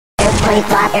airplane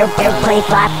fly, airplane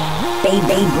fly.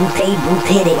 Baby, Ruth,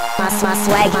 hit it. My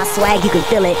swag, you can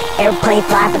feel it. Airplane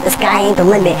fly, but the sky ain't the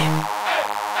limit.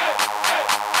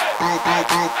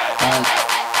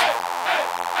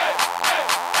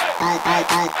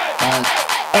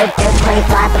 Airplane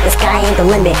fly, but the sky ain't the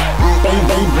limit.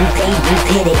 Baby, Ruth,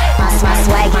 hit it. My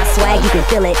swag, you can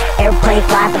feel it. Airplane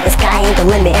fly, but the sky ain't the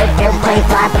limit. Airplane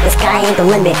fly, but the sky ain't the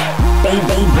limit.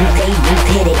 Baby, Ruth,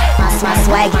 hit it. My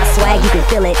swag, you can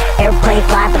feel it. Airplane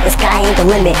fly, but the sky ain't the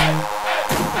limit.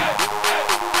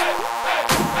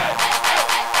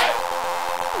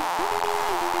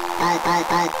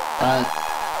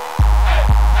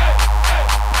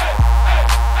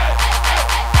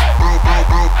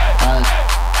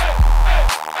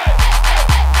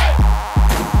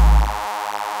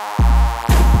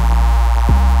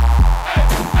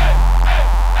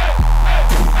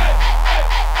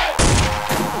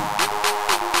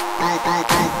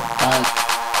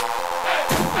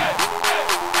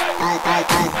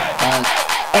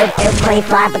 Airplane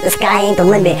fly, but the sky ain't the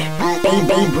limit.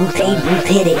 Baby, Ruth,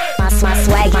 hit it. My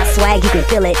swag, you can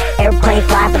feel it. Airplane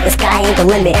fly, but the sky ain't the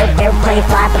limit. Airplane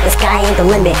fly, but the sky ain't the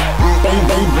limit.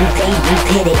 Baby, Ruth,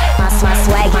 hit it. My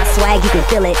swag, you can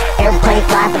feel it. Airplane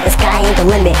fly, but the sky ain't the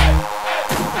limit.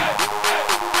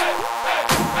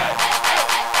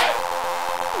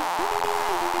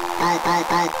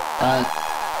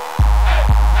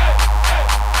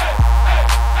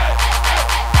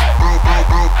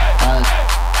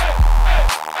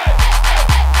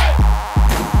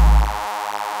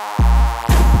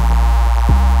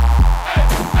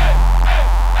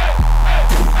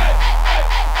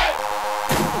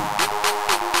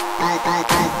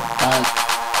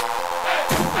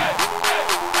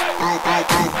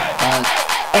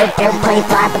 Airplane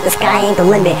fly, but the sky ain't the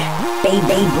limit.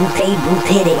 Baby, Ruth,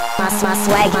 hit it. My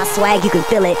swag, you can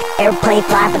feel it. Airplane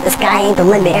fly, but the sky ain't the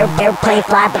limit. Airplane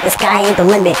fly, but the sky ain't the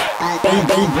limit.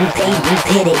 Baby, Ruth,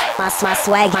 hit it. My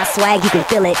swag, you can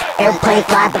feel it. Airplane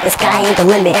fly, but the sky ain't the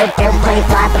limit. Airplane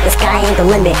fly, but the sky ain't the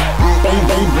limit.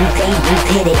 Baby, Ruth,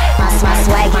 hit it. My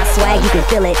swag, you can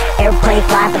feel it. Airplane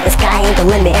fly, but the sky ain't the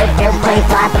limit. Airplane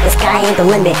fly, but the sky ain't the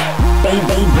limit.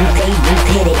 Baby, Ruth,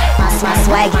 hit it. My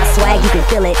swag, you can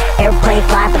feel it. Airplane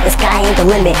fly, but the sky ain't the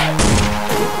limit.